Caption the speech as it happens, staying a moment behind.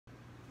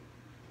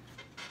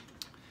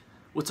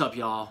What's up,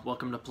 y'all?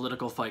 Welcome to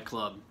Political Fight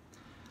Club.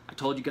 I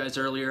told you guys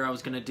earlier I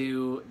was going to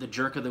do the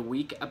Jerk of the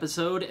Week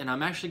episode, and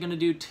I'm actually going to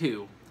do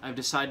two. I've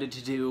decided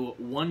to do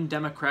one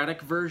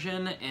Democratic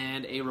version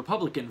and a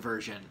Republican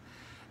version.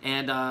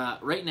 And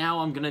right now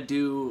I'm going to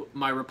do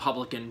my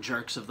Republican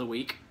Jerks of the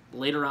Week.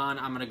 Later on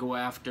I'm going to go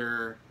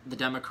after the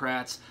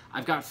Democrats.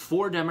 I've got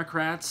 4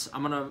 Democrats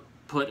I'm going to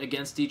put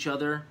against each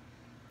other.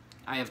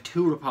 I have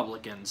 2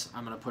 Republicans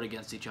I'm going to put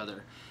against each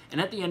other. And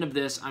at the end of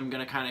this, I'm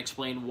going to kind of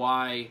explain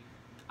why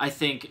I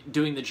think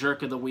doing the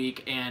Jerk of the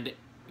Week and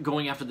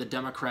going after the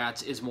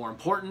Democrats is more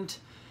important,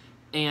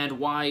 and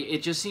why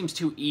it just seems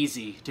too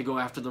easy to go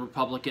after the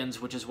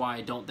Republicans, which is why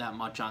I don't that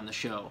much on the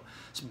show.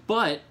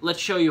 But let's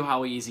show you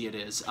how easy it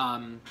is.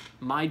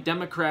 My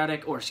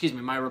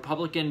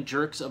Republican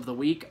Jerks of the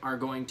Week are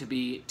going to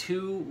be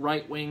 2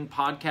 right-wing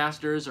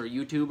podcasters or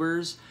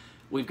YouTubers.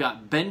 We've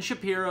got Ben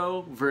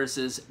Shapiro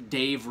versus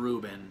Dave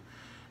Rubin.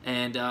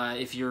 And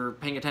if you're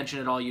paying attention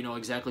at all, you know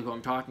exactly who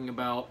I'm talking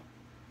about.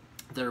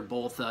 They're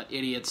both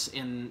idiots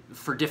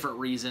for different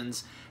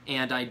reasons.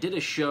 And I did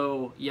a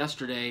show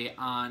yesterday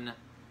on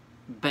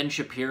Ben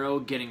Shapiro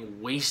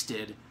getting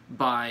wasted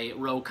by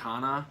Ro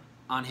Khanna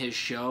on his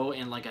show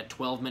in like a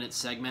 12-minute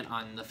segment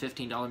on the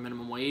 $15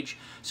 minimum wage.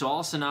 So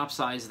I'll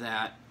synopsize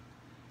that,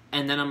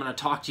 and then I'm going to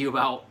talk to you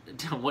about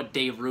what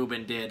Dave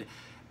Rubin did,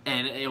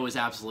 and it was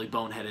absolutely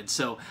boneheaded.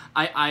 So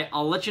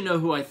I'll let you know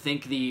who I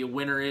think the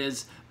winner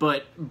is,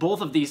 but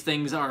both of these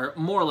things are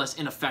more or less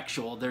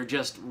ineffectual. They're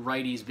just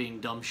righties being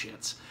dumb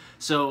shits.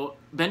 So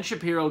Ben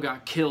Shapiro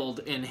got killed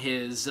in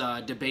his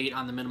debate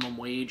on the minimum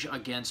wage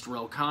against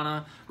Ro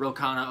Khanna. Ro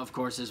Khanna, of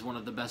course, is one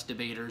of the best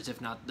debaters,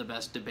 if not the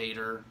best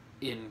debater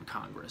in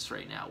Congress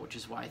right now, which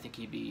is why I think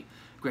he'd be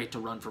great to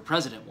run for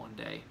president one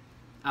day.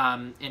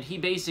 And he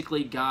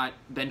basically got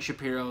Ben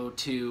Shapiro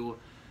to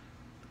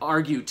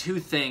argue 2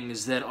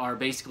 things that are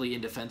basically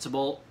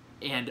indefensible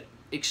and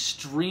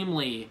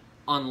extremely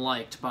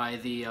unliked by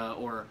the,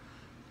 or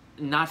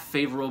not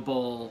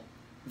favorable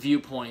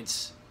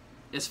viewpoints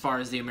as far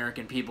as the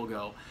American people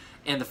go.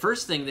 And the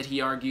first thing that he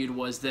argued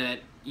was that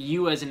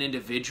you as an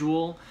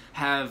individual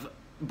have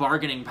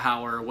bargaining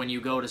power when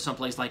you go to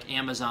someplace like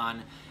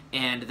Amazon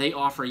and they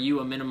offer you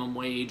a minimum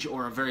wage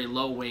or a very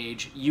low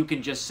wage. You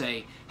can just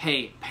say,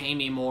 hey, pay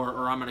me more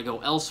or I'm going to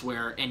go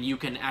elsewhere, and you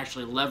can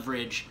actually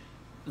leverage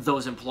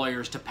those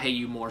employers to pay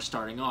you more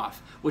starting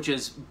off, which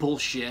is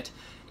bullshit.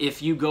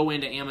 If you go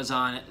into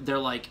Amazon, they're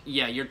like,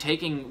 yeah, you're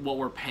taking what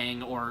we're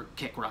paying or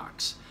kick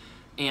rocks.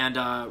 And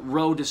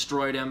Roe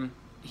destroyed him.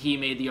 He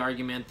made the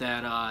argument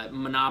that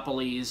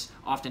monopolies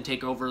often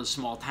take over the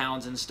small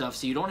towns and stuff,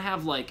 so you don't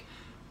have, like,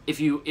 if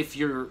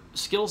your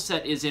skill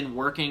set is in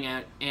working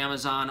at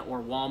Amazon or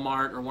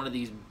Walmart or one of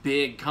these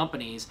big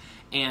companies,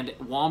 and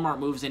Walmart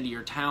moves into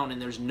your town and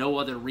there's no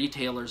other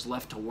retailers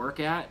left to work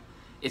at,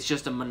 it's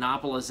just a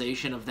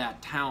monopolization of that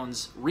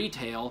town's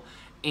retail.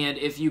 And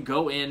if you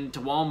go into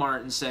Walmart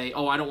and say,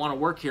 oh, I don't want to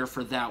work here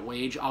for that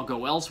wage, I'll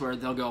go elsewhere,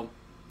 they'll go,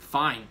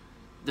 fine,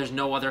 there's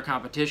no other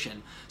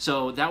competition.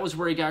 So that was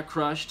where he got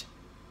crushed.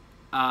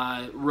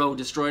 Roe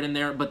destroyed him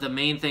there. But the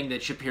main thing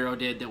that Shapiro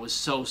did that was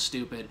so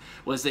stupid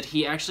was that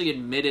he actually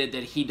admitted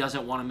that he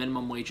doesn't want a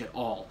minimum wage at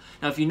all.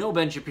 Now, if you know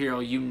Ben Shapiro,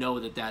 you know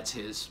that that's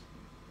his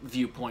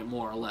viewpoint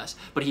more or less,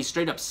 but he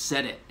straight up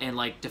said it and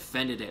like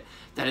defended it.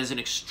 That is an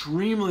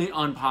extremely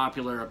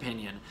unpopular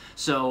opinion.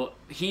 So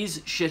he's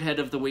shithead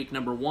of the week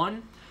number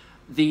 1.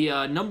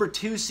 The number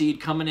 2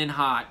 seed coming in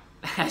hot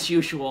as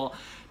usual,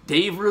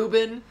 Dave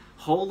Rubin.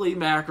 Holy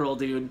mackerel,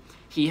 dude.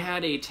 He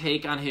had a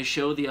take on his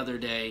show the other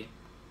day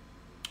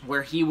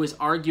where he was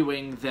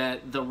arguing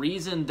that the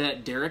reason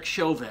that Derek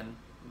Chauvin,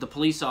 the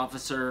police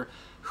officer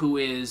who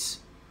is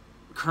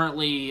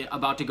currently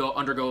about to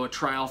undergo a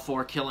trial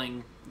for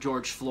killing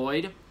George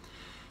Floyd,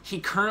 he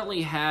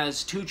currently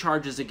has 2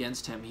 charges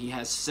against him. He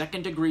has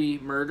 2nd-degree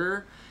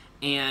murder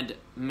and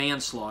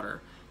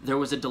manslaughter. There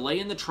was a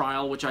delay in the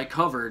trial, which I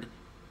covered,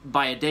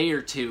 by a day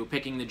or 2,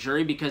 picking the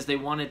jury because they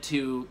wanted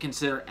to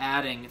consider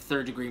adding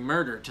 3rd-degree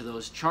murder to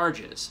those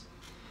charges.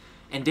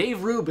 And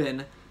Dave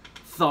Rubin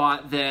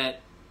thought that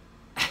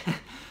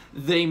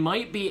they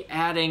might be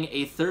adding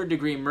a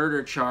 3rd-degree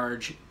murder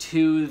charge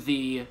to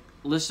the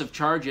list of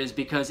charges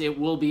because it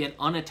will be an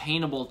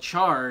unattainable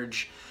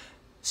charge,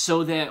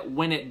 so that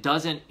when he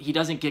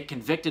doesn't get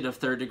convicted of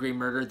 3rd-degree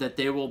murder, that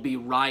there will be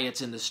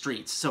riots in the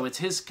streets. So it's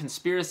his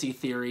conspiracy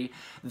theory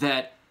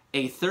that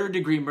a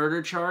 3rd-degree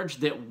murder charge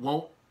that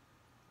won't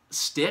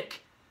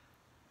stick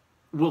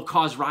will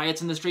cause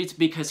riots in the streets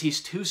because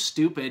he's too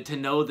stupid to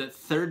know that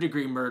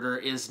 3rd-degree murder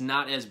is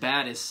not as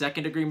bad as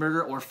 2nd-degree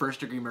murder or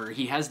 1st-degree murder.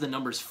 He has the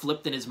numbers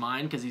flipped in his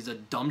mind because he's a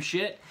dumb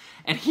shit.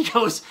 And he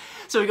goes,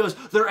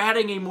 they're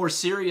adding a more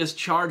serious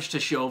charge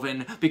to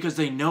Chauvin because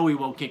they know he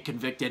won't get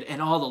convicted,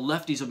 and all the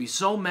lefties will be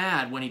so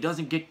mad when he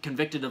doesn't get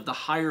convicted of the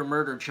higher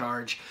murder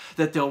charge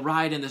that they'll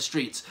riot in the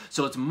streets.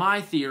 So it's my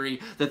theory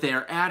that they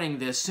are adding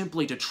this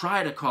simply to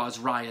try to cause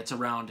riots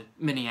around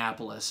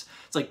Minneapolis.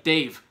 It's like,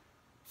 Dave,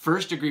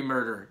 1st-degree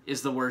murder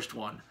is the worst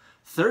one.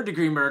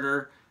 3rd-degree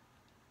murder,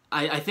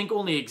 I think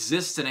only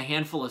exists in a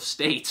handful of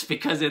states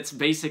because it's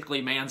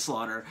basically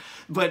manslaughter.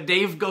 But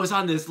Dave goes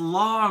on this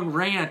long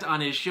rant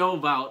on his show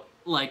about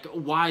like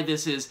why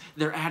this is,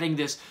 they're adding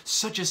this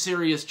such a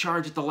serious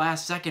charge at the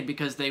last second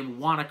because they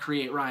want to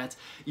create riots.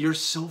 You're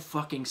so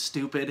fucking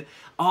stupid.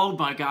 Oh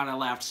my god, I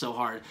laughed so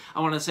hard. I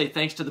want to say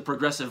thanks to the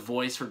Progressive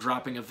Voice for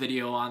dropping a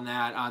video on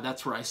that.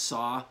 That's where I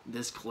saw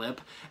this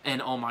clip,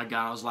 and oh my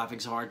god, I was laughing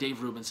so hard.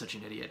 Dave Rubin's such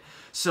an idiot.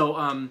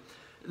 So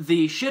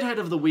the shithead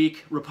of the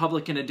week,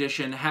 Republican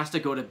edition, has to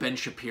go to Ben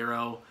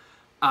Shapiro.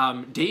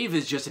 Dave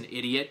is just an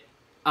idiot.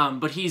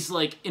 But he's,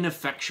 like,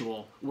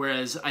 ineffectual,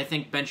 whereas I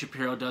think Ben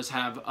Shapiro does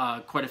have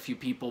quite a few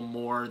people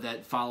more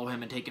that follow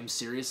him and take him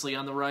seriously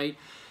on the right.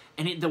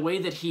 And the way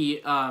that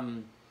he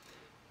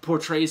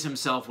portrays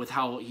himself with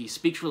how he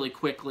speaks really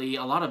quickly,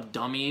 a lot of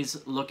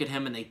dummies look at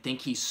him and they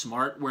think he's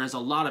smart, whereas a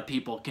lot of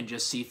people can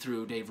just see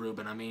through Dave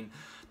Rubin. I mean,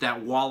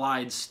 that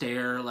wall-eyed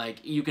stare,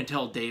 like, you can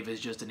tell Dave is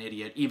just an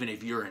idiot, even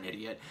if you're an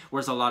idiot,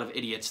 whereas a lot of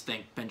idiots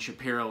think Ben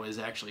Shapiro is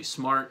actually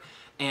smart.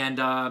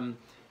 And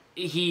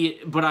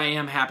but I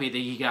am happy that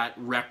he got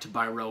wrecked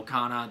by Ro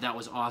Khanna. That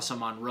was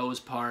awesome on Ro's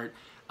part.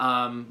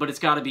 But it's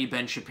got to be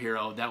Ben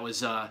Shapiro. That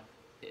was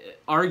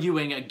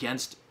arguing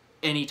against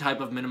any type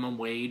of minimum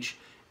wage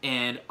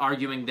and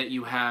arguing that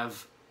you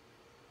have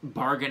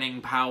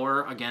bargaining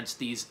power against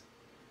these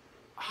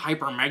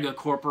hyper-mega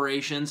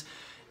corporations.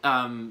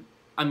 I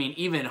mean,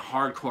 even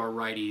hardcore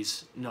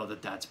righties know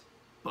that that's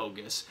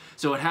bogus.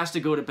 So it has to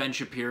go to Ben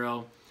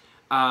Shapiro.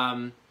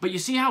 But you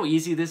see how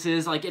easy this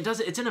is? Like, this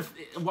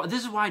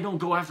is why I don't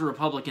go after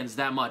Republicans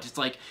that much. It's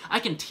like, I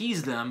can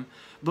tease them,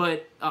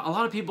 but a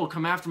lot of people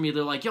come after me,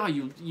 they're like, yo,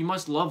 you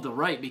must love the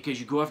right because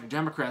you go after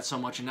Democrats so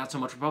much and not so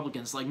much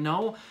Republicans. Like,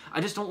 no,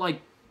 I just don't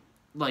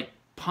like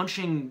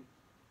punching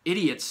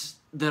idiots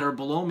that are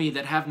below me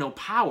that have no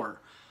power.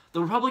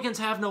 The Republicans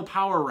have no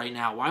power right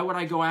now. Why would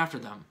I go after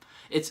them?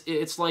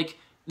 It's like,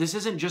 this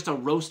isn't just a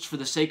roast for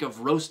the sake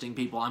of roasting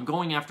people. I'm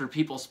going after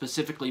people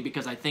specifically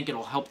because I think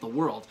it'll help the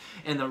world.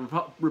 And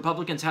the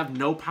Republicans have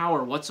no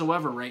power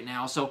whatsoever right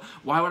now, so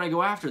why would I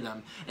go after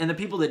them? And the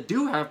people that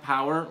do have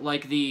power,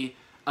 like the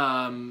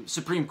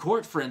Supreme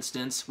Court, for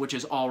instance, which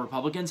is all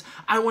Republicans,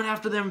 I went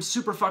after them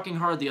super fucking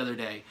hard the other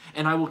day,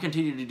 and I will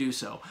continue to do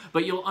so.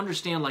 But you'll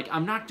understand, like,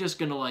 I'm not just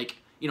gonna, like,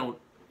 you know,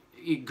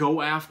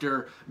 go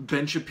after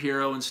Ben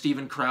Shapiro and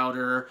Steven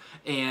Crowder,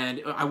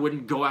 and I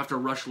wouldn't go after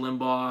Rush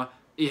Limbaugh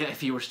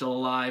if he were still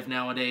alive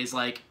nowadays.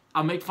 Like,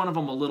 I'll make fun of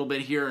him a little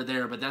bit here or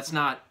there, but that's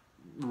not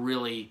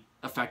really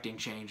affecting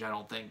change, I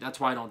don't think. That's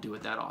why I don't do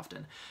it that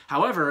often.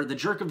 However, the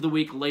jerk of the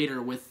week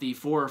later with the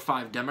 4 or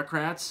 5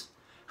 Democrats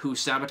who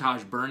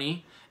sabotage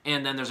Bernie,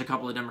 and then there's a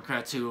couple of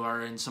Democrats who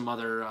are in some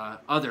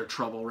other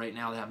trouble right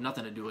now that have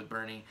nothing to do with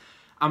Bernie.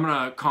 I'm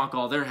going to conk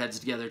all their heads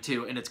together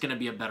too, and it's going to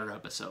be a better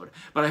episode.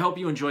 But I hope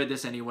you enjoyed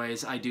this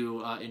anyways. I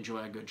do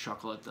enjoy a good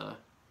chuckle at the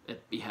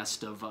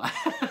behest of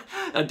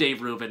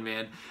Dave Rubin,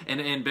 man,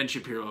 and Ben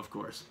Shapiro, of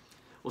course.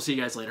 We'll see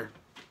you guys later.